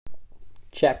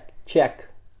Check, check.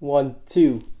 1,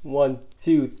 2, 1,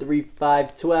 2, 3,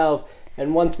 5, 12.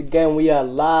 And once again, we are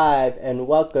live and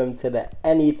welcome to the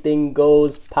Anything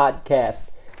Goes podcast.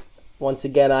 Once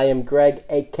again, I am Greg,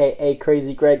 aka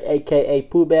Crazy Greg, aka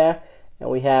Pooh Bear, and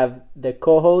we have the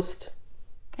co-host.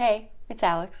 Hey, it's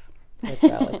Alex. It's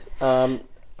Alex.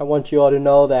 I want you all to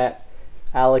know that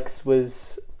Alex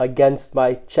was against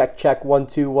my check, check, 1,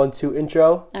 2, 1, 2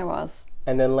 intro. I was.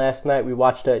 And then last night we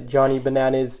watched a Johnny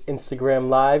Bananas Instagram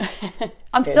live.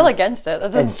 I'm still against it.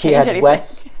 That doesn't change anything.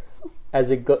 Wes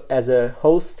as a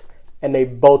host, and they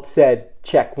both said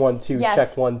check 1, 2, yes.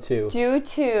 Check 1, 2. Due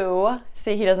to,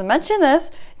 see, he doesn't mention this,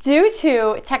 due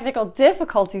to technical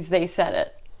difficulties, they said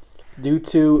it. Due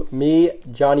to me,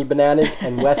 Johnny Bananas,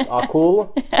 and Wes are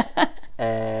cool,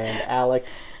 and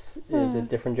Alex is a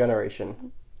different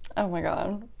generation. Oh my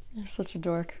god, you're such a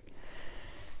dork.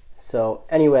 So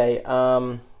anyway,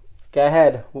 go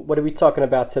ahead. What are we talking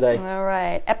about today? All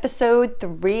right, episode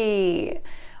 3,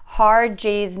 Hard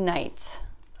J's Night.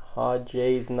 Hard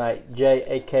J's Night. Jay,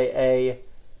 a.k.a.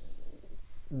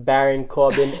 Baron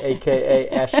Corbin, a.k.a.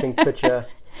 Ashton Kutcher.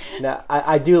 Now,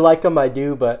 I do like him,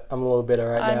 but I'm a little bitter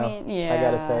right now. I mean, yeah. I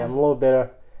gotta say, I'm a little bitter.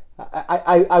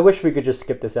 I wish we could just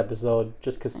skip this episode,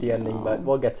 just because the ending, but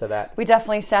we'll get to that. We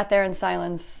definitely sat there in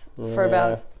silence for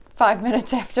about 5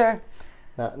 minutes after.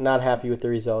 Not happy with the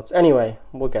results. Anyway,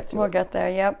 we'll get to it. We'll get there,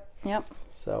 yep.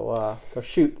 So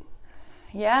shoot.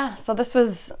 Yeah, so this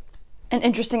was an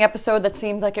interesting episode that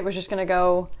seemed like it was just going to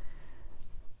go,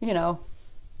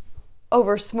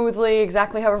 over smoothly,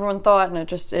 exactly how everyone thought, and it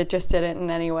just didn't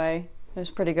in any way. It was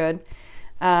pretty good.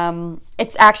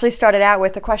 It's actually started out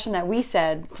with a question that we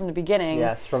said from the beginning.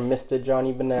 Yes, from Mr.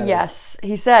 Johnny Bananas. Yes,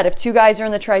 he said, if two guys are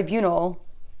in the tribunal,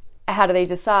 how do they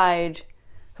decide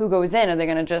who goes in? Are they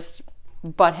going to just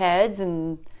butt heads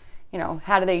and,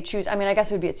 how do they choose? I mean, I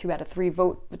guess it would be a 2 out of 3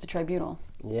 vote with the tribunal.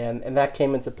 Yeah, and that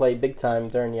came into play big time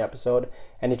during the episode,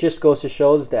 and it just goes to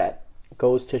show that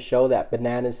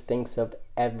Bananas thinks of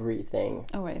everything.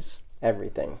 Always.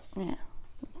 Everything. Yeah.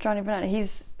 Johnny Banana,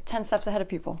 he's 10 steps ahead of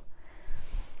people.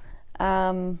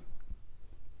 So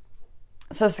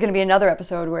this is going to be another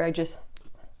episode where I just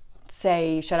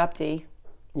say, shut up, D.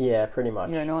 Yeah, pretty much.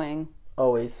 You're annoying.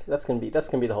 Always. That's gonna be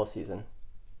the whole season.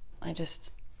 I just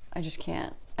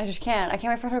can't. I can't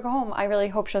wait for her to go home. I really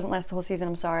hope she doesn't last the whole season.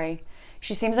 I'm sorry.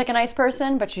 She seems like a nice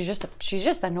person, but she's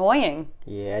just annoying.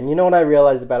 Yeah, and you know what I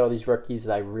realized about all these rookies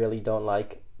that I really don't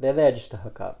like? They're there just to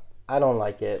hook up. I don't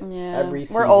like it. Yeah. Every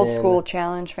season, we're old school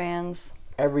challenge fans.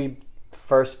 Every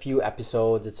first few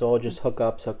episodes, it's all just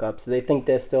hookups. They think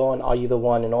they're still on Are You the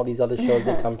One and all these other shows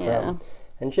they come from.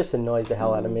 And it just annoys the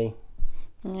hell out of me.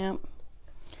 Yeah.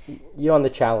 You're on the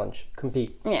challenge.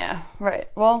 Compete. Yeah, right.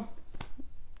 Well,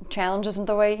 challenge isn't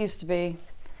the way it used to be.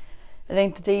 It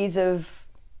ain't the days of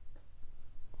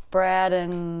Brad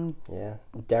and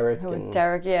Derek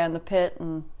and the pit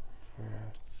and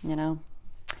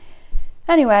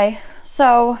Anyway,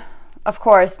 so of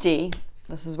course D,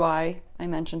 this is why I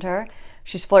mentioned her.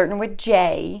 She's flirting with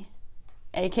Jay,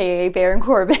 aka Baron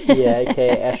Corbin. Yeah,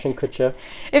 aka Ashton Kutcher.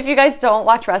 If you guys don't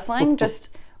watch wrestling, just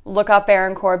look up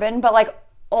Baron Corbin, but like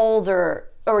older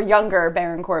or younger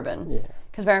Baron Corbin. Yeah.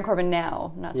 Because Baron Corbin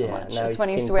now, not so much. It's when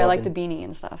he used to wear like the beanie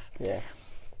and stuff. Yeah.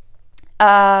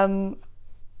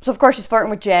 So of course she's flirting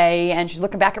with Jay, and she's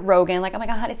looking back at Rogan like, oh my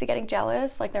god, is he getting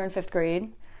jealous? Like they're in 5th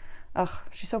grade. Ugh,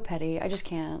 she's so petty. I just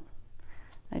can't.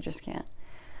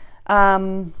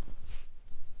 And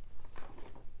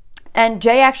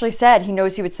Jay actually said he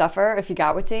knows he would suffer if he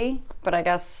got with D, but I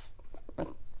guess he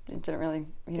didn't really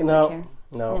care.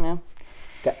 No.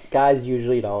 Guys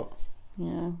usually don't.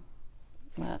 Yeah.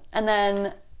 And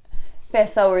then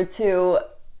fast forward to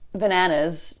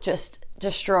Bananas just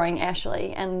destroying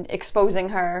Ashley and exposing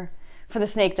her for the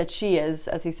snake that she is,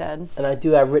 as he said. And I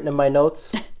do have written in my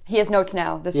notes. He has notes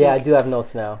now this week. Yeah, I do have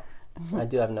notes now. I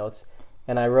do have notes.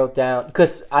 And I wrote down,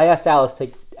 because I asked Alex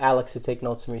to take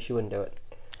notes for me. She wouldn't do it.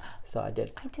 So I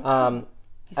did. I did too.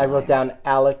 I wrote down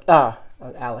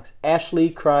Ashley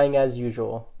crying as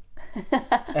usual.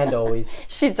 And always.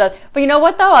 She does. But you know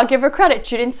what, though? I'll give her credit.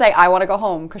 She didn't say, I want to go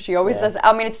home, because she always does.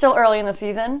 I mean, it's still early in the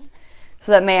season,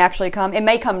 so that may actually come. It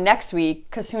may come next week,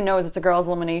 because who knows? It's a girls'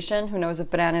 elimination. Who knows if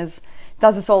Bananas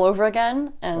does this all over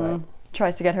again and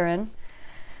tries to get her in,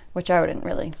 which I wouldn't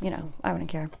really, I wouldn't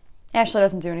care. Ashley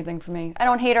doesn't do anything for me. I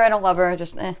don't hate her. I don't love her.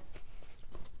 Just, But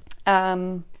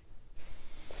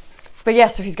yeah,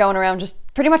 so he's going around just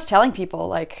pretty much telling people,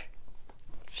 like,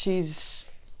 she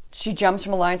jumps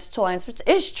from alliance to alliance, which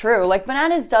is true. Like,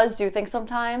 Bananas does do things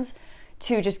sometimes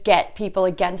to just get people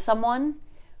against someone,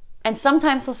 And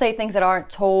sometimes she'll say things that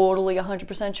aren't totally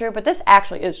 100% true, but this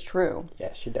actually is true.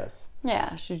 Yeah, she does.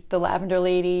 Yeah, the Lavender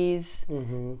Ladies,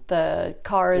 the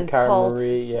Cars cult.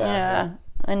 Marie, yeah.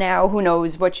 And now, who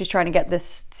knows what she's trying to get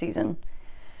this season.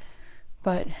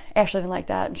 But Ashley didn't like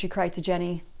that, and she cried to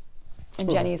Jenny.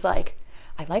 And Jenny's like,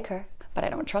 I like her, but I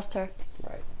don't trust her.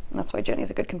 Right. And that's why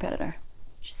Jenny's a good competitor.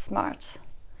 She's smart.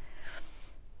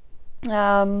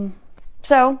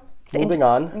 So... Moving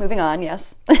on,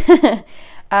 yes.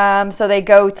 So they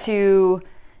go to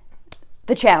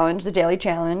the challenge, the daily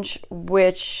challenge,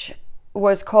 which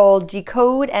was called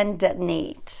Decode and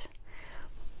Detonate.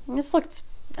 And this looked,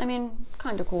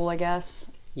 kind of cool, I guess.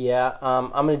 Yeah,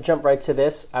 I'm going to jump right to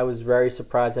this. I was very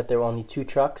surprised that there were only 2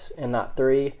 trucks and not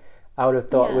 3. I would have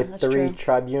thought with 3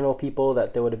 tribunal people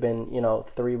that there would have been,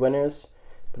 3 winners.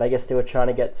 But I guess they were trying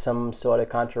to get some sort of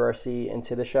controversy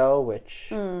into the show, which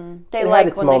they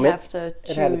like when they have to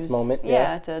choose. It had its moment.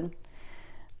 Yeah, it did.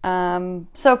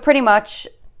 So pretty much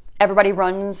everybody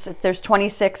runs. There's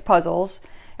 26 puzzles.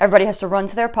 Everybody has to run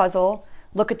to their puzzle,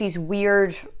 look at these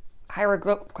weird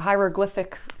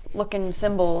hieroglyphic-looking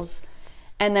symbols,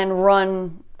 and then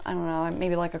run, I don't know,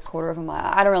 maybe like a quarter of a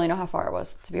mile. I don't really know how far it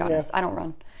was, to be honest. Yeah. I don't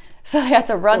run. So they had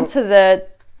to run to the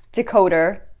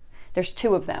decoder. There's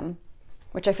 2 of them,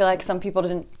 which I feel like some people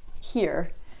didn't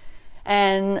hear.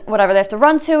 And whatever, they have to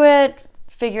run to it,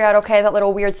 figure out, okay, that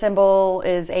little weird symbol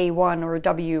is A1 or a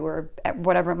W or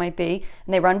whatever it might be.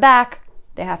 And they run back.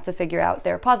 They have to figure out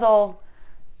their puzzle,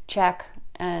 check,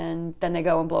 and then they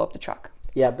go and blow up the truck.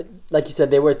 Yeah, but like you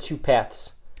said, there were 2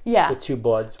 paths. Yeah. The 2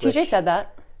 boards. TJ said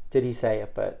that. Did he say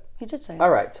it? But he did say it. All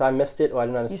right, so I missed it or I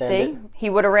didn't understand it. You see? He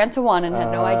would have ran to one and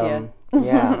had no idea.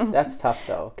 Yeah, that's tough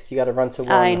though, because you got to run to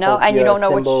one. I know, and you don't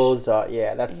know symbols.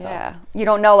 Yeah, that's tough. Yeah, you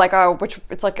don't know which.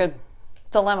 It's like a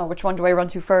dilemma. Which one do I run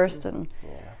to first? And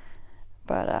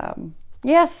but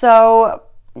so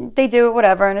they do it,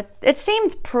 whatever, and it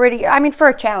seemed pretty. For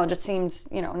a challenge, it seems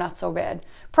not so bad.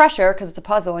 Pressure because it's a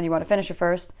puzzle and you want to finish it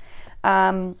first.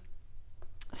 So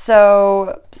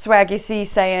Swaggy C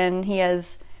saying he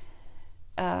has.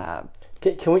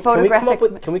 Can we come up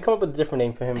with a different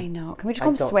name for him? I know. Can we just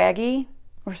call him Swaggy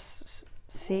or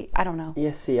C? I don't know.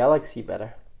 Yeah, C. I like C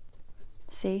better.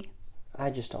 C.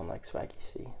 I just don't like Swaggy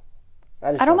C.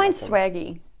 I don't mind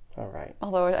Swaggy. All right.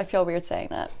 Although I feel weird saying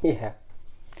that. Yeah.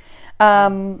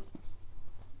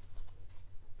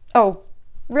 Oh,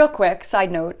 real quick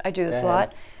side note. I do this a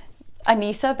lot.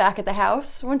 Anissa back at the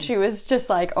house when she was just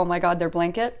like, "Oh my God, their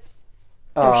blanket,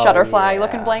 their shutterfly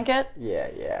looking blanket."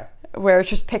 Yeah. Where it's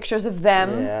just pictures of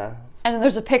them. Yeah. And then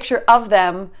there's a picture of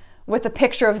them with a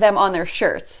picture of them on their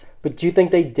shirts. But do you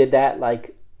think they did that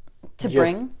to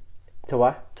bring? To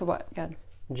what? To what? God.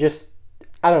 Just,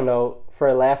 I don't know, for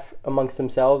a laugh amongst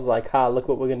themselves, look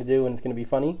what we're going to do and it's going to be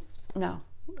funny? No.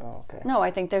 Oh, okay. No, I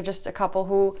think they're just a couple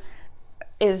who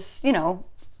is,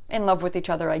 in love with each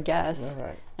other, I guess. All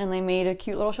right. And they made a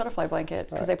cute little shutterfly blanket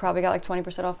because they probably got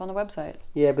 20% off on the website.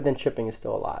 Yeah, but then shipping is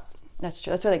still a lot. That's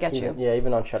true. That's where they get you. Yeah,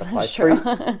 even on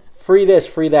Shutterfly. Free this,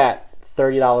 free that.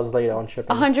 $30 later on shipping.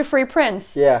 100 free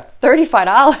prints. Yeah.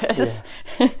 $35.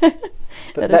 Yeah.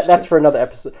 But that's for another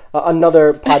episode,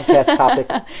 another podcast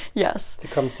topic. Yes. To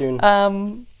come soon.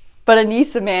 But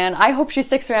Anissa, man, I hope she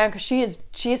sticks around because she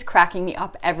is cracking me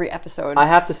up every episode. I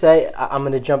have to say, I'm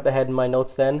going to jump ahead in my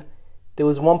notes then. There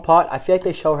was one part, I feel like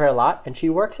they show her a lot, and she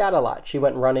works out a lot. She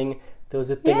went running. There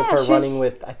was a thing of her running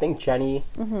with, I think, Jenny.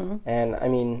 Mm-hmm.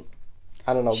 And,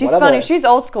 I don't know. She's funny. She's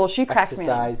old school. She cracks me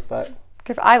up. But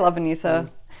I love Anissa.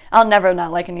 I'll never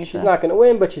not like Anissa. She's not going to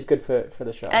win, but she's good for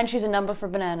the show. And she's a number for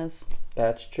Bananas.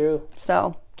 That's true.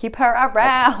 So keep her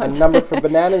around. A number for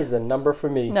Bananas, a number for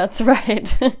me. That's right.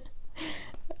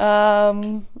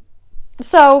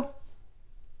 So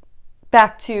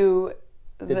back to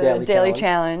the daily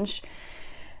challenge.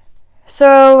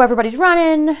 So everybody's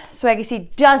running. Swaggy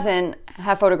C doesn't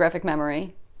have photographic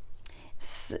memory.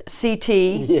 CT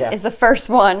is the first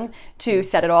one to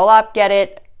set it all up, get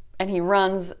it, and he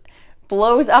runs,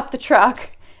 blows up the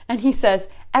truck, and he says,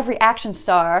 every action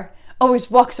star always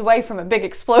walks away from a big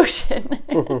explosion.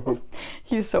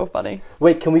 He's so funny.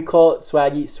 Wait, can we call it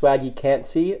Swaggy can't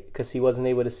see because he wasn't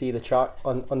able to see the chart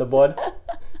on the board?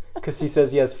 Because he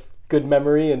says he has good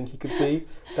memory and he can see.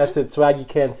 That's it, Swaggy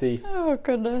can't see. Oh,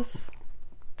 goodness.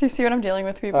 Do you see what I'm dealing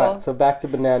with, people? All right, so back to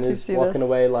Bananas, walking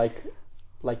away like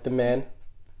the man.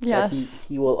 Yes.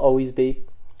 He will always be.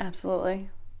 Absolutely.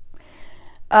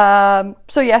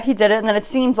 So yeah, he did it, and then it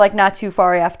seems like not too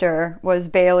far after was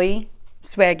Bailey.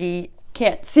 Swaggy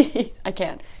can't see.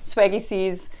 Swaggy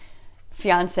C's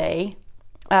fiance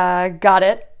got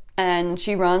it, and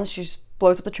she runs. She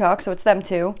blows up the truck, so it's them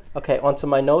two. Okay, onto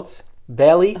my notes.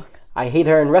 Bailey I hate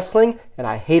her in wrestling, and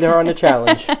I hate her on the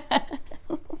challenge.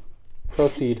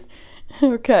 Proceed.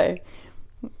 Okay.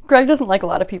 Greg doesn't like a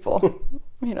lot of people.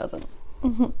 He doesn't.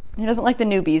 He doesn't like the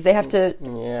newbies. They have to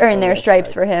earn their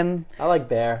stripes for him. I like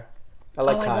Bear. I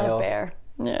like Kyle. I love Bear.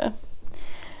 Yeah.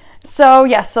 So,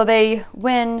 so they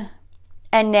win.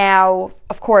 And now,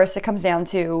 of course, it comes down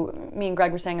to, me and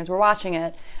Greg were saying as we're watching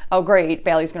it, oh, great,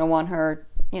 Bailey's going to want her,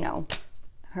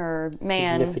 her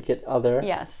man. Significant other.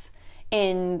 Yes.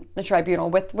 In the tribunal,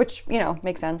 which,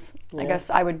 makes sense. Yeah. I guess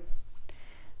I would,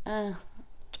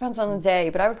 depends on the day,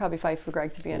 but I would probably fight for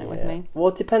Greg to be in it with me. Well,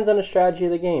 it depends on the strategy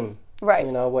of the game. Right.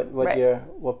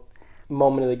 What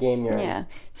moment of the game you're in. Yeah.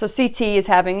 So CT is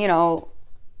having,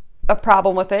 a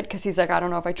problem with it because he's like, I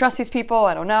don't know if I trust these people.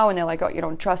 I don't know. And they're like, oh, you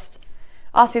don't trust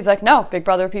us. He's like, no, Big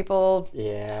Brother people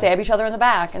stab each other in the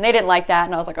back. And they didn't like that.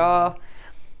 And I was like, oh.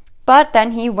 But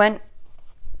then he went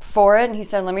for it and he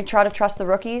said, let me try to trust the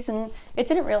rookies. And it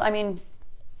didn't really,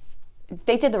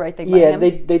 they did the right thing by him. Yeah,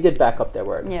 they did back up their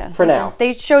word. Yeah. For now.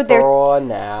 They showed their... For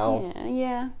now.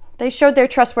 Yeah. They showed they're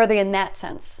trustworthy in that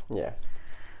sense. Yeah.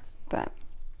 But,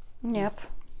 yep.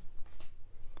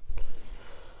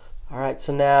 All right,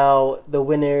 so now the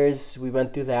winners, we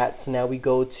went through that. So now we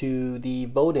go to the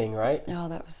voting, right? Oh,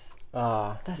 this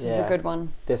was a good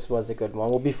one. This was a good one.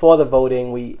 Well, before the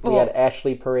voting, we had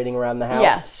Ashley parading around the house.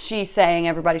 Yes, she's saying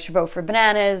everybody should vote for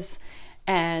Bananas.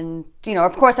 And,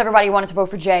 of course, everybody wanted to vote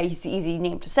for Jay. He's the easy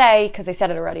name to say because they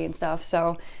said it already and stuff.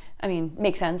 So,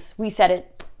 makes sense. We said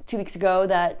it 2 weeks ago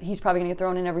that he's probably going to get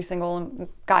thrown in every single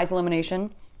guy's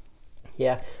elimination.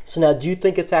 Yeah. So now, do you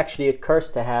think it's actually a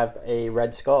curse to have a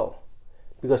red skull?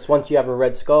 Because once you have a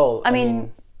red skull,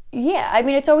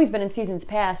 it's always been in seasons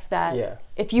past that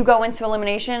if you go into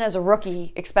elimination as a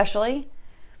rookie, especially,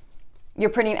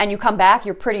 and you come back,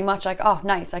 you're pretty much like, oh,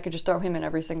 nice, I could just throw him in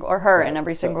every single, or her in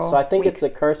every single So I think week. It's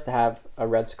a curse to have a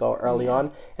red skull early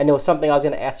on. And it was something I was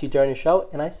going to ask you during the show,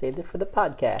 and I saved it for the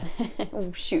podcast.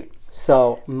 Oh, shoot.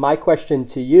 So my question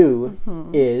to you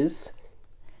is,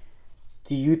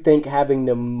 do you think having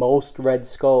the most red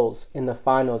skulls in the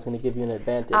final is going to give you an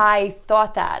advantage? I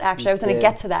thought that, actually. I was going to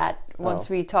get to that once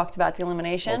we talked about the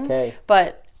elimination. Okay.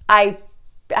 But I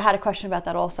had a question about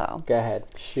that also. Go ahead.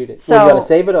 Shoot it. So, you going to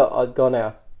save it or go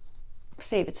now?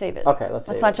 Save it. Okay, let's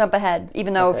not jump ahead.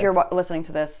 Even though if you're listening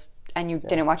to this and you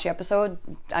didn't watch the episode,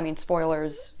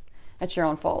 spoilers, it's your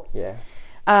own fault. Yeah.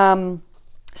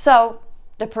 So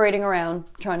they're parading around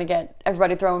trying to get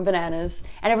everybody throwing bananas.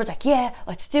 And everyone's like, yeah,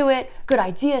 let's do it. Good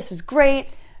idea. This is great.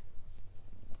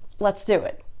 Let's do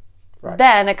it. Right.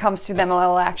 Then it comes to them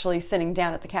all actually sitting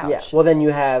down at the couch. Yeah. Well, then you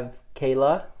have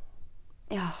Kayla,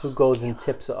 who goes and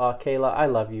tips. Kayla, I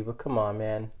love you, but come on,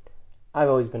 man. I've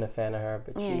always been a fan of her.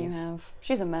 But you have.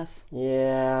 She's a mess.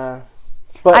 Yeah.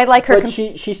 But I like her. But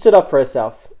she stood up for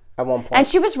herself at one point. And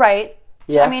she was right.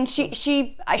 Yeah.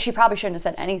 She probably shouldn't have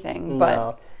said anything. But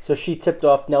no. So she tipped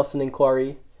off Nelson and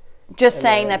Corey. Just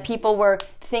saying that people were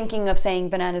thinking of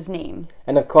saying Banana's name.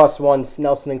 And of course, once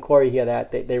Nelson and Corey hear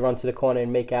that, they run to the corner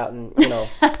and make out and, get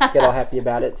all happy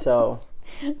about it. So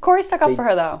Corey stuck up for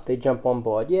her, though. They jump on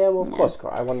board. Yeah, well, of course,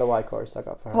 Corey. I wonder why Corey stuck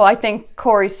up for her. Well, I think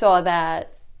Corey saw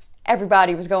that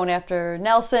everybody was going after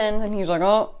Nelson, and he was like,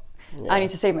 oh, I need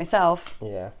to save myself.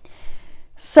 Yeah.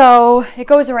 So it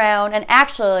goes around, and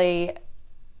actually,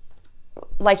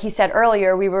 like he said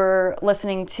earlier, we were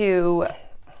listening to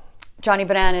Johnny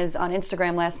Bananas on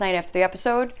Instagram last night after the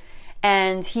episode,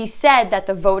 and he said that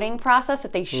the voting process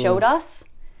that they showed us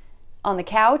on the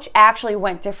couch actually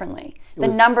went differently. The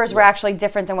numbers were actually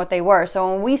different than what they were.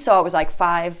 So when we saw it was like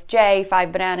 5 Jay,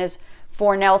 5 Bananas,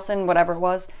 4 Nelson, whatever it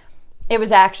was.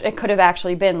 It could have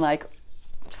actually been like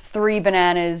 3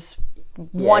 Bananas,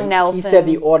 1 Nelson. He said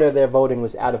the order of their voting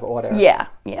was out of order. Yeah.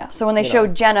 So when they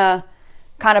showed Jenna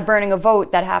kind of burning a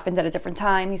vote, that happened at a different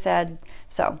time, he said.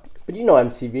 So. But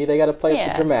MTV, they got to play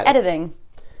with the dramatics. Editing.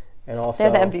 And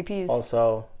also, they're the MVPs.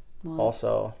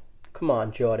 Also, come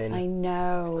on, Jordan. I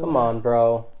know. Come on,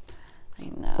 bro. I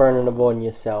know. Burning a vote on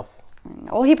yourself. I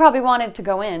know. Well, he probably wanted to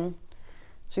go in,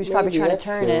 so he was probably trying to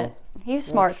turn it. He was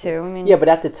smart too. Yeah, but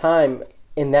at the time,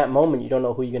 in that moment, you don't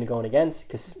know who you're going to go in against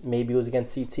because maybe it was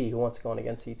against CT. Who wants to go in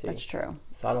against CT? That's true.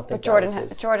 So I don't think.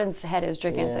 But Jordan's head is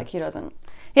gigantic. Yeah.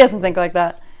 He doesn't think like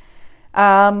that.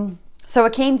 So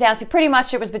it came down to pretty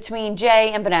much it was between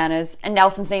Jay and Bananas, and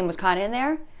Nelson's name was kind of in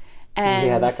there. And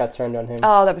yeah, that got turned on him.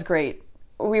 Oh, that was great.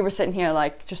 We were sitting here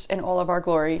like just in all of our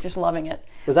glory, just loving it.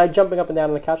 Was I jumping up and down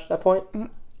on the couch at that point?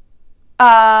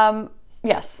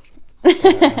 Yes.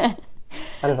 I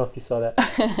don't know if you saw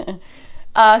that.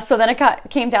 So then it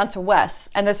came down to Wes,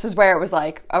 and this is where it was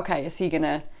like, okay, is he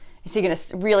gonna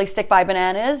really stick by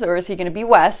Bananas, or is he gonna be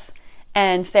Wes?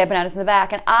 and stab Bananas in the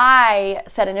back. And I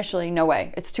said initially, no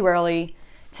way. It's too early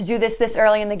to do this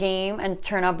early in the game and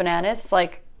turn on Bananas. It's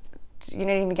like, you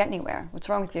didn't even get anywhere. What's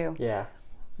wrong with you? Yeah.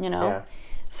 You know? Yeah.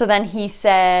 So then he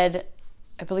said,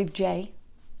 I believe Jay,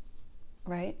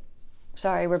 right?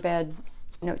 Sorry, we're bad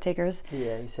note takers.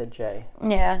 Yeah, he said Jay.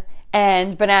 Yeah.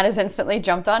 And Bananas instantly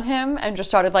jumped on him and just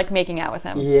started like making out with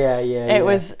him. Yeah. It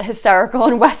was hysterical.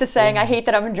 And Wes is saying, I hate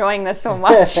that I'm enjoying this so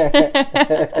much.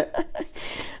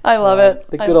 I love it.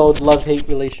 The good old love-hate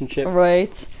relationship.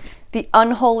 Right. The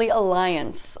unholy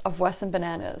alliance of Wes and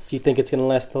Bananas. Do you think it's going to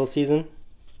last the whole season?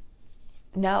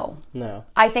 No. No.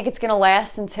 I think it's going to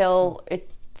last until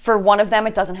for one of them,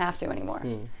 it doesn't have to anymore.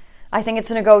 I think it's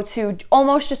going to go to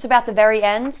almost just about the very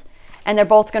end, and they're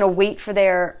both going to wait for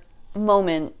their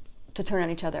moment to turn on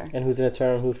each other. And who's going to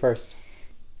turn on who first?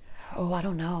 Oh, I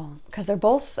don't know. Because they're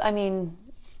both, I mean,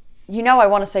 I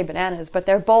want to say Bananas, but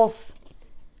they're both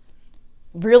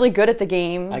really good at the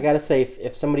game. I got to say,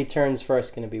 if somebody turns first,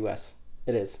 it's going to be Wes.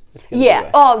 It is. It's going to be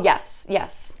Wes. Oh,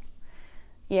 yes.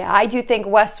 Yeah, I do think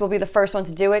Wes will be the first one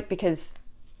to do it because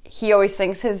he always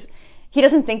thinks he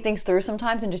doesn't think things through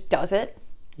sometimes and just does it.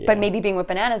 Yeah. But maybe being with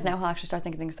Bananas now, he'll actually start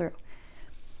thinking things through.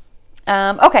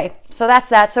 Okay, so that's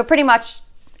that. So pretty much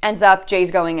ends up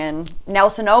Jay's going in.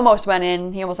 Nelson almost went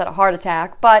in. He almost had a heart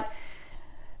attack. But,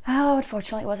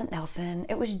 unfortunately, it wasn't Nelson.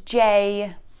 It was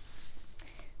Jay.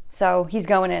 So he's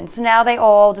going in. So now they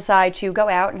all decide to go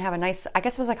out and have a nice, I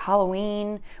guess it was like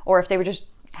Halloween, or if they were just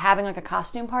having like a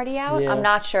costume party out. Yeah. I'm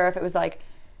not sure if it was like,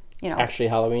 actually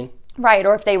Halloween. Right,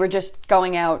 or if they were just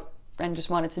going out and just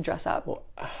wanted to dress up. Well,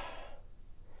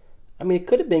 I mean, it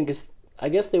could have been because I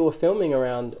guess they were filming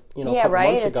around, a couple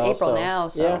months ago. It's April now,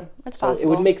 so it's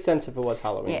possible. It would make sense if it was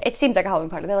Halloween. Yeah, it seemed like a Halloween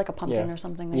party. They're like a pumpkin or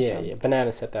something. Yeah.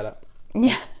 Banana set that up.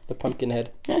 Yeah. The pumpkin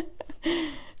head.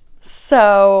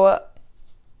 So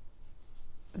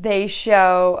they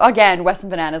show, again, Wes and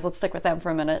Bananas. Let's stick with them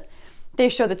for a minute. They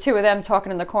show the two of them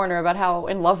talking in the corner about how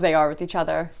in love they are with each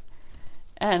other.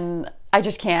 And I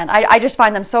just can't. I just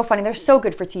find them so funny. They're so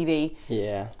good for TV.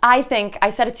 Yeah. I think, I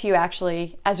said it to you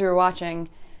actually as we were watching,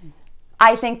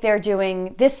 I think they're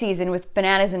doing this season with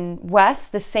Bananas and Wes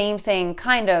the same thing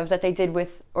kind of that they did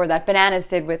with, or that Bananas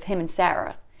did with him and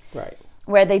Sarah. Right.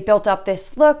 Where they built up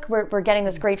this, look, we're getting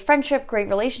this great friendship, great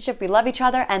relationship, we love each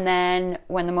other, and then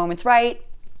when the moment's right,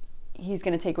 he's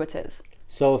going to take what's his.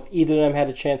 So if either of them had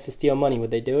a chance to steal money,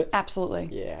 would they do it? Absolutely.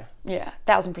 Yeah. Yeah,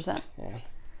 1,000%. Yeah.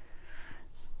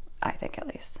 I think at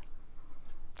least.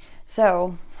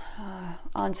 So,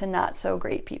 on to not so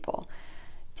great people.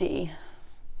 D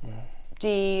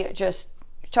just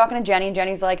talking to Jenny, and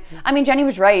Jenny's like, I mean, Jenny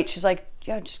was right. She's like,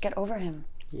 yo, just get over him.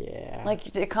 Yeah.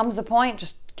 Like, it comes a point,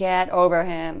 just get over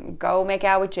him. Go make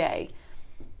out with Jay.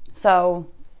 So,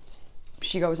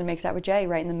 she goes and makes out with Jay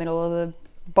right in the middle of the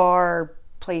bar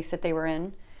place that they were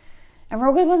in. And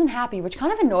Rogan wasn't happy, which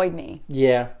kind of annoyed me.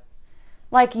 Yeah.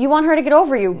 Like, you want her to get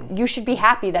over you. You should be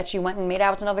happy that she went and made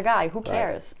out with another guy. Who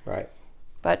cares? Right.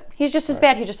 But he's just as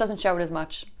bad. He just doesn't show it as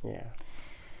much. Yeah.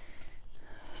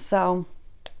 So,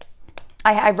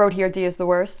 I wrote here D is the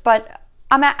worst. But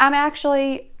I'm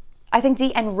actually, I think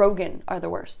D and Rogan are the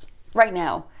worst right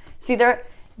now. See, they're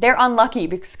unlucky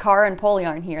because Cara and Paulie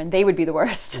aren't here, and they would be the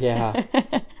worst. Yeah.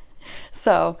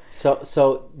 So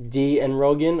D and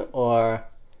Rogan or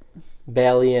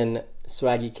Bailey and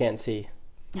Swaggy Can't See?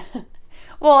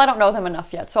 Well, I don't know them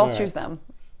enough yet, so I'll choose them.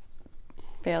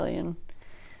 Bailey and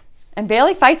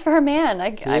Bailey fights for her man.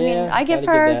 I mean, I give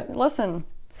her, listen,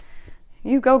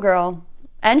 you go, girl.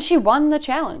 And she won the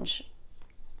challenge.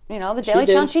 The daily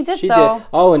challenge, she did.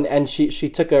 Oh, and she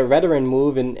took a veteran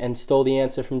move and stole the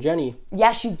answer from Jenny.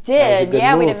 Yeah, she did.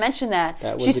 Yeah, move. We didn't mention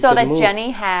that. She saw that move. Jenny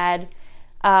had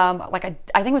I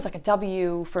think it was like a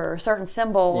W for a certain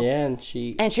symbol. Yeah, and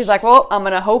she's like, well, I'm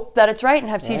gonna hope that it's right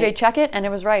and have TJ check it, and it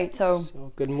was right.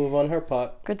 So good move on her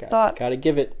part. Good thought. Gotta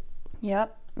give it.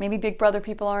 Yep. Maybe Big Brother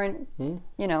people aren't,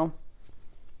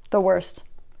 the worst.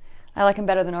 I like him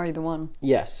better than Are You the One?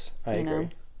 Yes, I agree.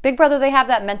 Big Brother, they have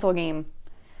that mental game.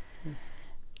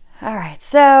 All right,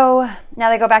 so now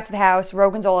they go back to the house.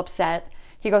 Rogan's all upset.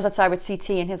 He goes outside with CT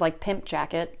in his pimp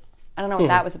jacket. I don't know what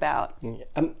that was about. Do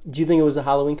you think it was a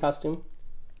Halloween costume?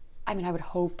 I mean, I would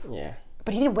hope. Yeah.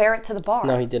 But he didn't wear it to the bar.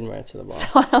 No, he didn't wear it to the bar. So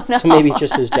I don't know. So maybe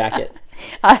just his jacket.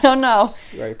 I don't know.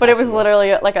 But it was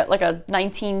literally like a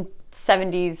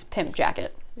 1970s pimp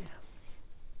jacket.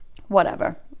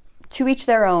 Whatever. To each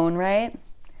their own, right?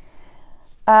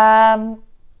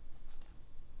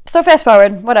 So fast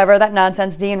forward, whatever, that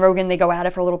nonsense. Dee and Rogan, they go at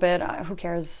it for a little bit. Who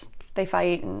cares? They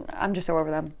fight, and I'm just so over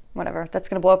them. Whatever. That's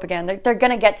going to blow up again. They're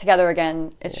going to get together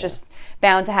again. It's just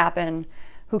bound to happen.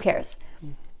 Who cares?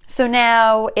 So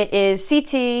now it is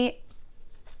CT,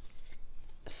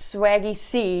 Swaggy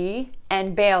C,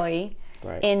 and Bailey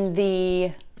in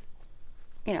the,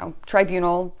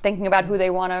 tribunal, thinking about who they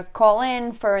want to call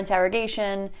in for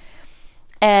interrogation.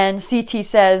 And CT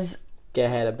says, "Go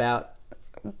ahead about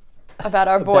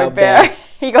our boy Bear."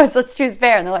 He goes, "Let's choose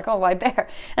Bear." And they're like, "Oh, why Bear?"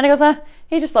 And he goes,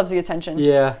 he just loves the attention.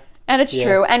 Yeah. And it's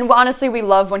true. And honestly, we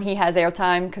love when he has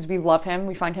airtime because we love him.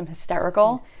 We find him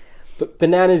hysterical. But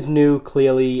Bananas knew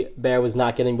clearly Bear was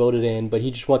not getting voted in, but he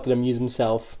just wanted to amuse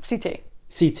himself.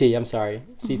 CT, I'm sorry.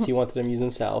 CT wanted to amuse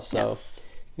himself, so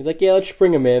he's like, "Yeah, let's just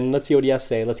bring him in. Let's see what he has to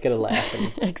say. Let's get a laugh."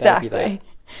 And exactly. That'd be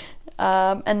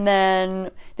that. And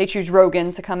then they choose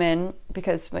Rogan to come in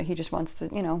because he just wants to,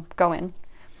 go in.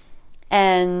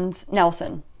 And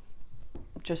Nelson.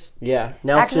 Nelson.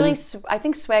 Actually, I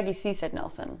think Swaggy C said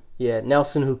Nelson. Yeah,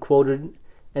 Nelson, who quoted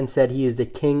and said he is the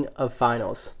king of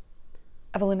finals.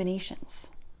 Of eliminations.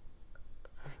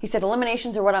 He said,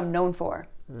 "Eliminations are what I'm known for."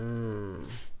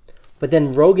 But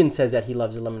then Rogan says that he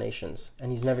loves eliminations,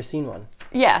 and he's never seen one.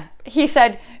 Yeah, he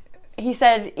said,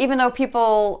 even though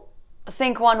people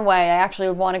think one way, I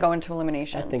actually want to go into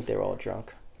eliminations. I think they're all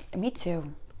drunk. Me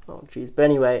too. Oh, jeez. But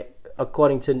anyway,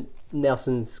 according to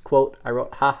Nelson's quote, I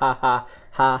wrote, "Ha, ha, ha,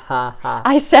 ha, ha, ha."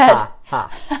 I said, ha, ha,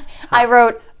 ha. I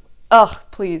wrote, "Ugh,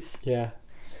 please." Yeah.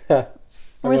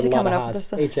 Where's he coming up with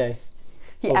this? H-A.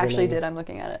 He actually did. I'm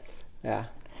looking at it. Yeah.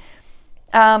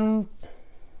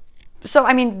 So,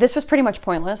 I mean, this was pretty much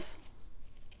pointless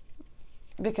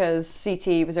because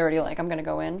CT was already like, "I'm going to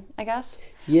go in," I guess.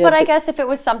 Yeah, but I guess if it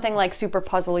was something like super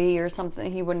puzzly or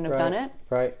something, he wouldn't have done it.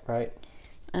 Right.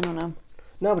 I don't know.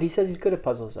 No, but he says he's good at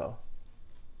puzzles, though.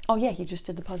 Oh, yeah, he just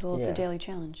did the puzzle of the daily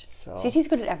challenge. So, CT's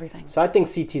good at everything. So I think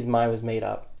CT's mind was made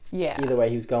up. Yeah. Either way,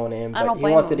 he was going in, I but don't he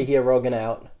blame wanted him. to hear Rogan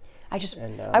out.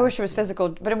 I wish it was physical,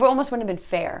 but it almost wouldn't have been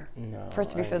fair for it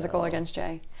to be physical know. Against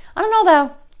Jay. I don't know,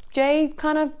 though. Jay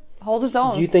kind of holds his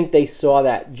own. Do you think they saw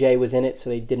that Jay was in it, so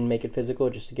they didn't make it physical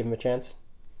just to give him a chance?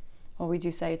 Well, we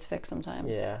do say it's fixed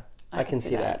sometimes. Yeah, I can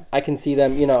see that. I can see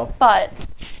them, But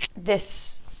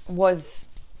this was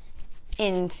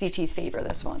in CT's favor,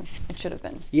 this one. It should have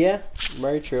been. Yeah,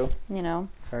 very true.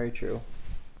 Very true.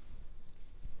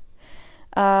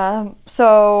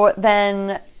 So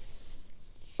then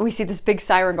we see this big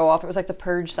siren go off. It was like the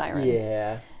purge siren.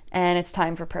 Yeah. And it's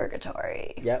time for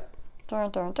purgatory. Yep. Dun,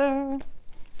 dun, dun.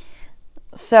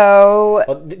 So...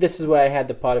 Well, this is where I had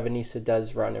the part of Anissa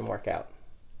does run and work out.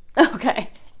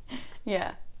 Okay.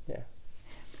 Yeah. Yeah.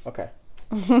 Okay.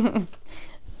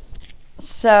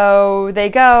 So they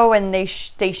go and they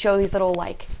show these little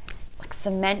like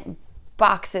cement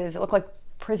boxes. It looked like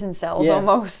prison cells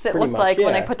almost. It looked like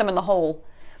when they put them in the hole.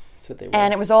 That's what they were.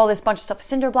 And it was all this bunch of stuff,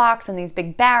 cinder blocks and these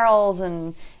big barrels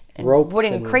and ropes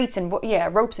wooden crates and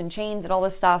ropes and chains and all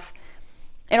this stuff.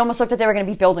 It almost looked like they were going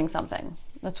to be building something.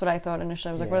 That's what I thought initially.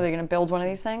 I was like, what are they going to build one of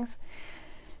these things?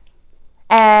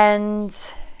 And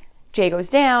Jay goes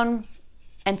down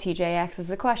and TJ asks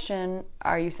the question,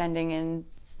 are you sending in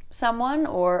someone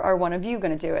or are one of you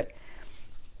going to do it?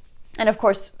 And of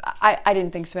course, I didn't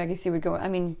think Swaggy C would go. I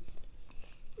mean,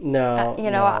 no,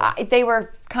 they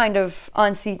were kind of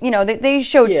on CT. They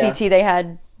showed CT they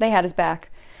had his back.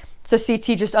 So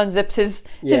CT just unzips his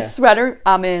sweater.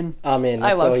 I'm in. That's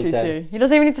I love all he CT. said. He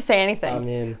doesn't even need to say anything. I'm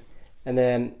in. And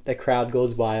then the crowd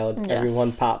goes wild. Yes.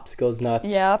 Everyone pops, goes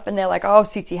nuts. Yep. And they're like, oh,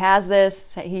 CT has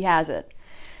this. He has it.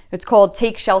 It's called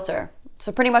Take Shelter.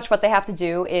 So pretty much what they have to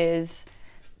do is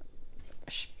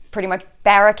pretty much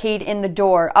barricade in the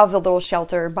door of the little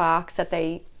shelter box that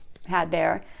they had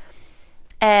there.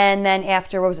 And then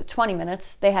after, 20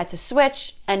 minutes, they had to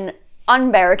switch and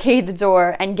unbarricade the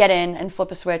door and get in and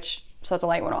flip a switch so that the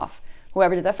light went off.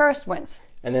 Whoever did that first wins.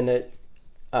 And then the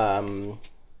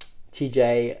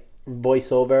TJ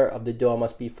voiceover of the door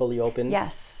must be fully open.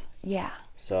 Yes. Yeah.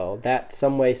 So that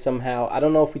some way, somehow, I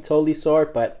don't know if we totally saw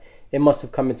it, but it must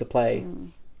have come into play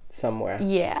somewhere.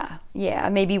 Yeah. Yeah.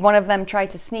 Maybe one of them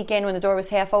tried to sneak in when the door was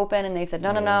half open and they said,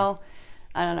 no.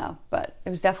 I don't know. But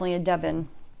it was definitely a dub-in.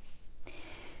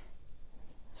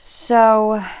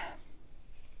 So, I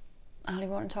don't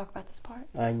even want to talk about this part.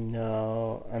 I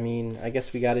know. I mean, I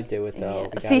guess we got to do it,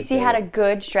 though. Yeah. CT had a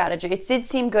good strategy. It did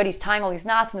seem good. He's tying all these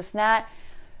knots and this and that.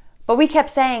 But we kept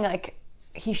saying, like,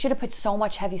 he should have put so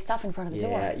much heavy stuff in front of the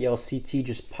door. Yeah, CT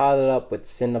just piled it up with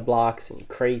cinder blocks and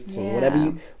crates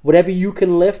and whatever you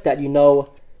can lift that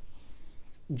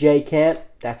Jay can't,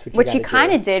 that's what you got to do. Which he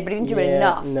kind of did, but he didn't do it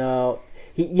enough. No.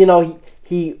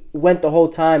 He went the whole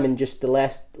time in just the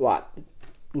last,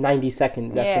 90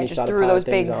 seconds. That's when he started piling those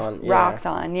big rocks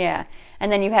on. Yeah.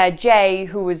 And then you had Jay,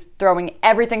 who was throwing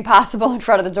everything possible in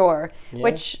front of the door,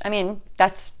 which, I mean,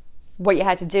 that's what you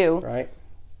had to do. Right.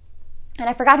 And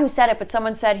I forgot who said it, but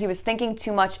someone said he was thinking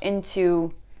too much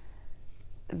into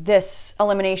this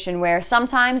elimination, where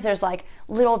sometimes there's like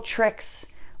little tricks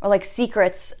or like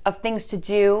secrets of things to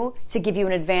do to give you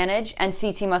an advantage, and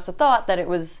CT must have thought that it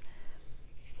was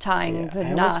tying the knot. I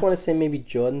almost want to say maybe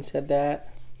Jordan said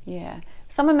that. Yeah.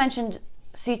 Someone mentioned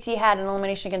CT had an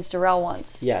elimination against Darrell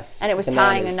once. Yes. And it was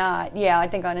tying a knot. Yeah, I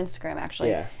think on Instagram, actually.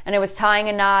 Yeah. And it was tying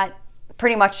a knot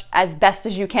pretty much as best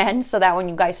as you can, so that when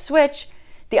you guys switch,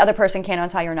 the other person can't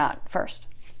untie your knot first.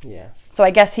 Yeah. So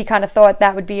I guess he kind of thought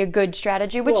that would be a good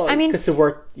strategy, which, I mean... because it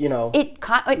worked, last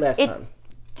time. It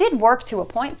did work to a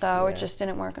point, though. Yeah. It just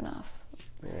didn't work enough.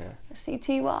 Yeah.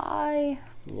 CTY.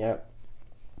 Yep.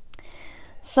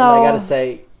 So... And I gotta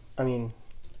say, I mean...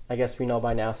 I guess we know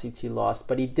by now CT lost,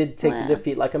 but he did take the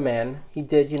defeat like a man. He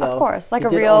did, Of course, like a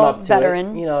real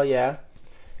veteran. Yeah.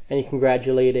 And he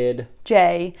congratulated...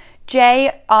 Jay.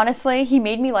 Jay, honestly, he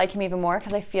made me like him even more,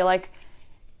 because I feel like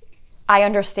I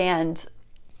understand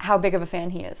how big of a fan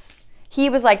he is. He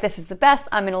was like, this is the best,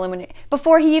 I'm in elimination.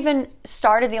 Before he even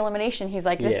started the elimination, he's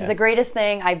like, this is the greatest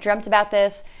thing, I've dreamt about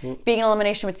this, being in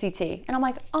elimination with CT. And I'm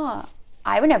like,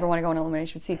 I would never want to go in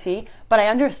elimination with CT, but I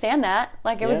understand that.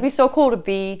 Like, it would be so cool to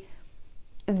be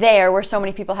there where so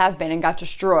many people have been and got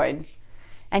destroyed.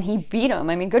 And he beat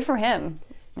him. I mean, good for him.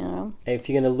 Hey, if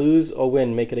you're going to lose or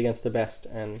win, make it against the best.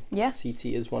 And CT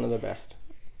is one of the best.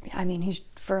 I mean, he's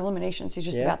for eliminations, he's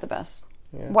just about the best.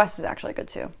 Yeah. Wes is actually good,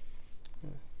 too.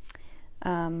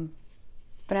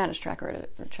 Bananas track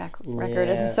record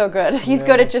isn't so good. He's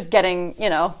good at just getting,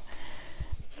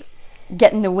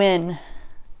 getting the win.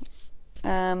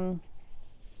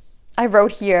 I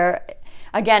wrote here,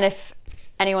 again, if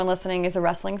anyone listening is a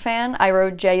wrestling fan, I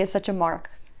wrote Jay is such a mark,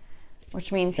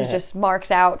 which means he just marks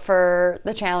out for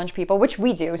the challenge people, which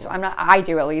we do, so I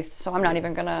do at least, so I'm not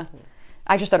even gonna,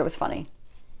 I just thought it was funny.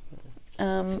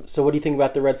 So what do you think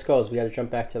about the Red Skulls? We got to jump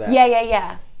back to that.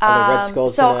 Yeah. Are the Red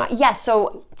Skulls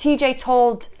so TJ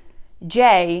told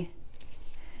Jay,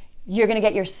 you're gonna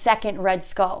get your second Red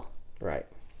Skull. Right.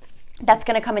 That's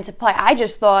gonna come into play. I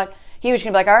just thought he was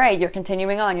going to be like, all right, you're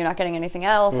continuing on. You're not getting anything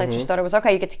else. I just thought it was,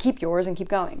 okay, you get to keep yours and keep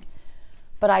going.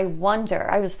 But I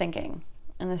was thinking,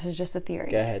 and this is just a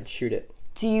theory. Go ahead, shoot it.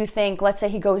 Do you think, let's say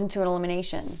he goes into an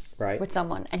elimination with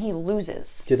someone and he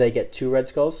loses. Do they get 2 Red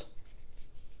Skulls?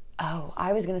 Oh,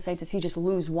 I was going to say, does he just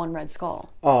lose 1 Red Skull?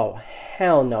 Oh,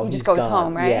 hell no. He just goes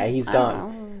home, right? Yeah, he's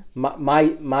gone.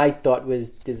 My thought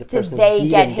was, there's a person who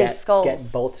get his skulls? Get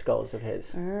both skulls of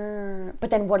his.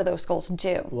 But then what do those skulls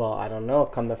do? Well, I don't know.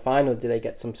 Come the final, do they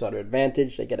get some sort of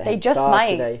advantage? They get a head start?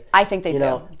 They just might. I think they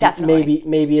do. Definitely.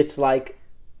 Maybe it's like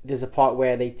there's a part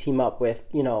where they team up with,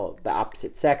 the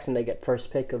opposite sex and they get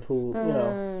first pick of who,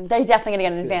 They're definitely going to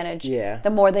get an advantage. Yeah. The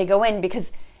more they go in,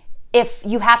 because if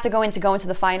you have to go into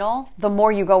the final, the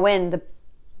more you go in, the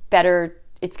better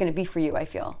it's going to be for you, I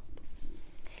feel.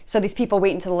 So these people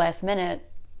wait until the last minute.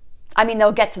 I mean,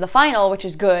 they'll get to the final, which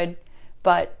is good,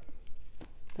 but...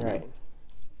 Right.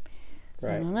 I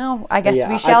don't know. I guess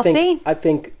we shall see. I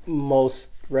think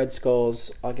most Red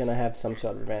Skulls are going to have some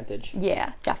sort of advantage.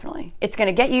 Yeah, definitely. It's going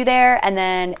to get you there, and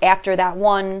then after that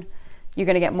one, you're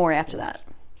going to get more after that.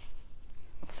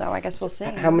 So I guess we'll see.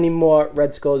 How many more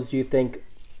Red Skulls do you think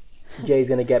Jay's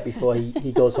going to get before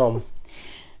he goes home?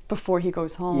 Before he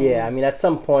goes home? Yeah, I mean, at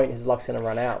some point, his luck's going to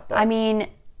run out. But. I mean,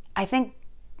 I think...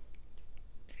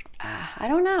 I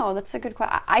don't know. That's a good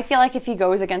question. I feel like if he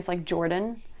goes against, like,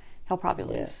 Jordan, he'll probably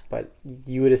lose. Yeah, but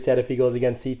you would have said if he goes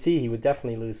against CT, he would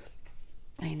definitely lose.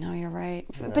 I know, you're right.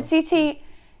 But CT,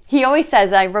 he always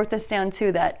says, I wrote this down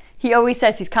too, that he always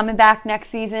says he's coming back next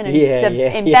season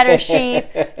in better shape.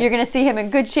 You're going to see him in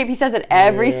good shape. He says it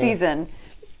every season.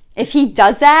 If he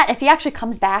does that, if he actually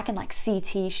comes back in, like,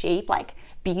 CT shape, like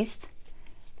Beast,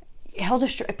 he'll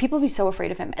destroy. People will be so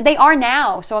afraid of him. They are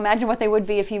now, so imagine what they would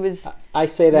be if he was I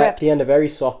say that ripped. At the end of every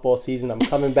softball season, I'm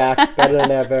coming back better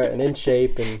than ever and in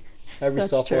shape, and every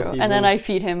softball season. And then I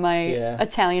feed him my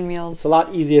Italian meals. It's a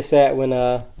lot easier said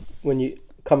when you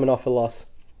coming off a loss.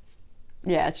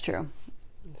 Yeah, it's true.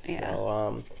 So,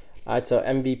 all right, so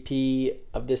MVP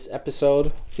of this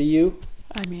episode for you?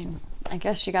 I mean, I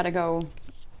guess you got to go...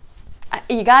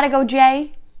 You got to go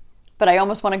Jay, but I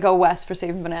almost want to go Wes for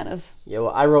saving bananas. Yeah,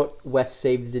 well, I wrote Wes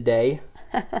saves the day.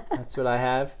 That's what I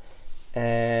have.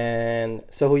 And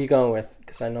so who are you going with?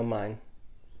 Because I know mine.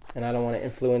 And I don't want to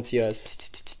influence yours.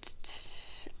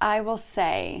 I will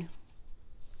say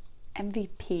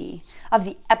MVP of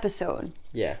the episode.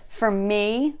 Yeah. For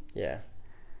me. Yeah.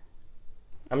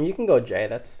 I mean, you can go Jay.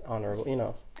 That's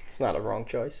honorable. It's not a wrong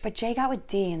choice. But Jay got with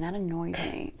D, and that annoys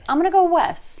me. I'm going to go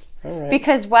Wes. All right.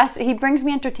 Because Wes, he brings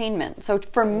me entertainment. So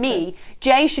for me,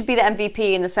 Jay should be the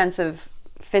MVP in the sense of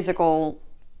physical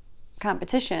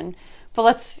competition. But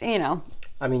let's,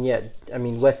 I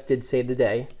mean, Wes did save the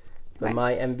day. But Right.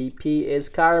 my MVP is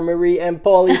Cara Marie and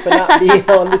Paulie for not being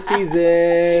on the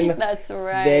season. That's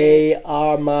right. They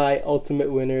are my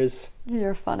ultimate winners.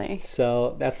 You're funny.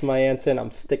 So that's my answer, and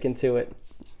I'm sticking to it.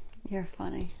 You're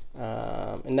funny.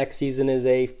 And next season is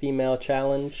a female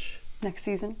challenge. Next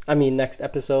season? Next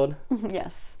episode.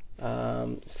 Yes.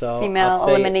 So Female I'll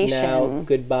say elimination. now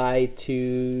goodbye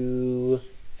to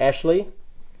Ashley.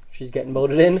 She's getting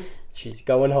voted in. She's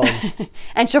going home.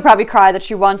 And she'll probably cry that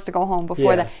she wants to go home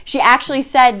before Yeah. that. She actually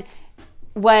said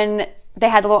when they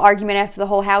had a little argument after the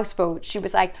whole house vote, she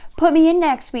was like, put me in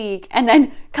next week. And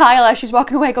then Kyle, as she's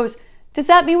walking away, goes, does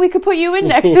that mean we could put you in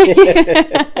next week?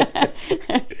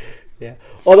 Yeah.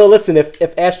 Although, listen,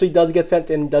 if Ashley does get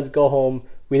sent in, does go home,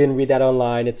 we didn't read that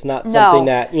online. It's not something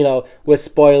that, we're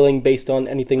spoiling based on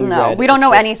anything we read. We don't It's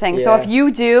know just- anything. So if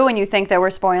you do and you think that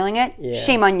we're spoiling it, Yeah.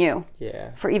 shame on you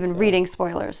Yeah. for even reading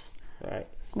spoilers. Right.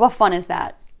 What fun is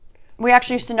that? We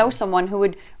actually used to know someone who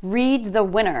would read the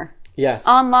winner Yes.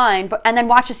 online and then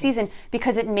watch a season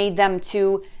because it made them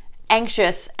too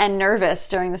anxious and nervous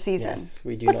during the season. Yes,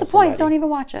 we do What's know the point? somebody. Don't even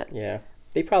watch it. Yeah.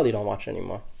 They probably don't watch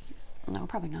anymore. No,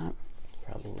 probably not.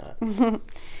 Probably not.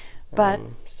 But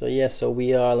So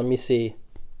we are, let me see.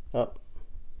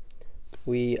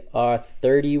 We are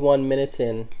 31 minutes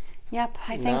in. yep,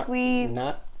 I think we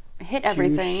Not hit too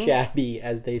everything. shabby,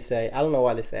 as they say. I don't know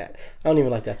why they say it. I don't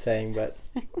even like that saying, but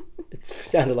it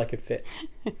sounded like it fit.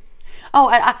 Oh,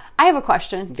 and I have a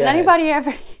question. Did Go ahead. anybody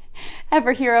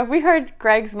ever hear of? We heard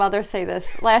Greg's mother say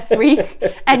this last week,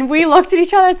 and we looked at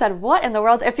each other and said, "What in the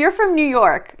world?" If you're from New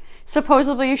York,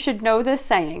 supposedly you should know this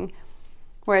saying,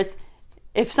 where it's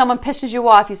if someone pisses you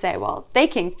off, you say, "Well, they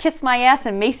can kiss my ass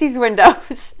in Macy's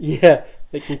windows," Yeah,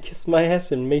 they can kiss my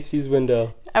ass in Macy's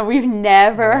window. and we've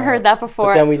never heard that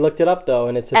before. But then we looked it up, though,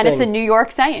 and it's a thing. It's a New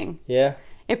York saying. Yeah.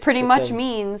 It pretty It's a much thing.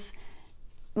 means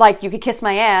like you could kiss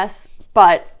my ass,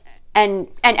 but and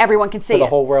everyone can see For the it.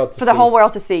 whole world to For the see. whole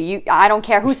world to see. I don't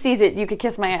care who sees it. You could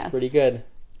kiss my ass. Pretty good.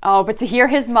 Oh, but to hear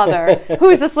his mother,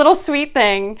 who's this little sweet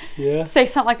thing, Yeah. say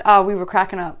something like, "Oh, we were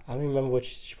cracking up." I don't remember what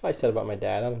she probably said about my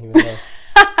dad. I don't even know.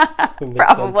 It makes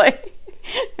Probably.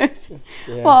 sense.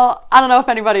 Yeah. Well, I don't know if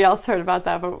anybody else heard about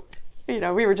that, but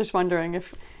we were just wondering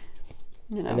if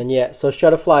And then, so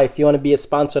Shutterfly, if you want to be a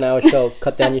sponsor on our show,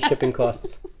 cut down your shipping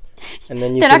costs. And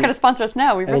then they're not going to sponsor us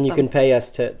now. We and then you ripped them. can pay us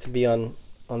to be on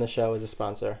the show as a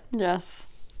sponsor. Yes.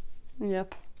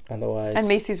 Yep. Otherwise, And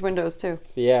Macy's windows too.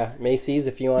 yeah, Macy's.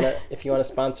 If you wanna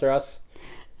sponsor us,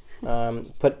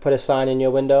 put a sign in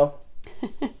your window.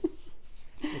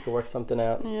 We could work something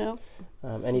out. Yep.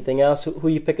 Anything else? Who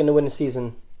you picking to win the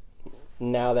season?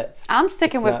 Now that's I'm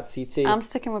sticking it's with not CT. I'm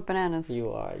sticking with Bananas.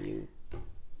 You are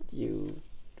you.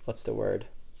 What's the word?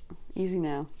 Easy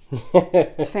now.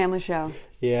 It's a family show.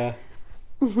 Yeah.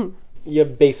 You're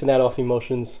basing that off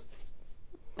emotions.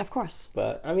 Of course.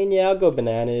 But, I'll go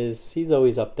Bananas. He's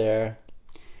always up there.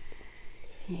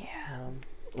 Yeah.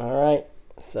 All right.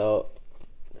 So,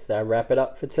 does that wrap it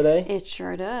up for today? It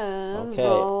sure does. Okay.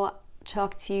 We'll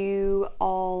talk to you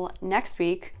all next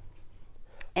week.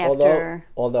 After.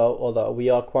 Although we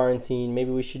are quarantined,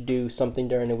 maybe we should do something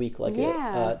during the week. Like,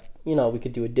 Yeah. we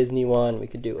could do a Disney one. We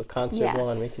could do a concert Yes.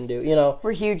 one. We can do,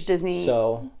 We're huge Disney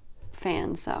So,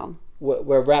 fans, so.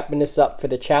 we're wrapping this up for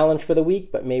the challenge for the week,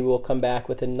 but maybe we'll come back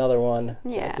with another one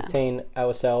to Yeah. entertain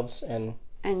ourselves. And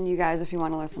And you guys, if you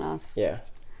want to listen to us, yeah.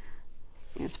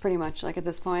 it's pretty much like at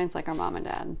this point, it's like our mom and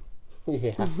dad.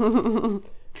 Yeah.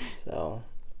 So,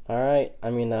 all right.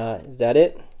 Is that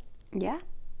it? Yeah.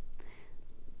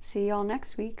 See y'all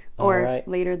next week. All Or right.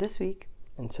 later this week.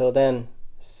 Until then,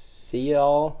 see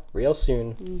y'all real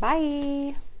soon.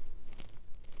 Bye.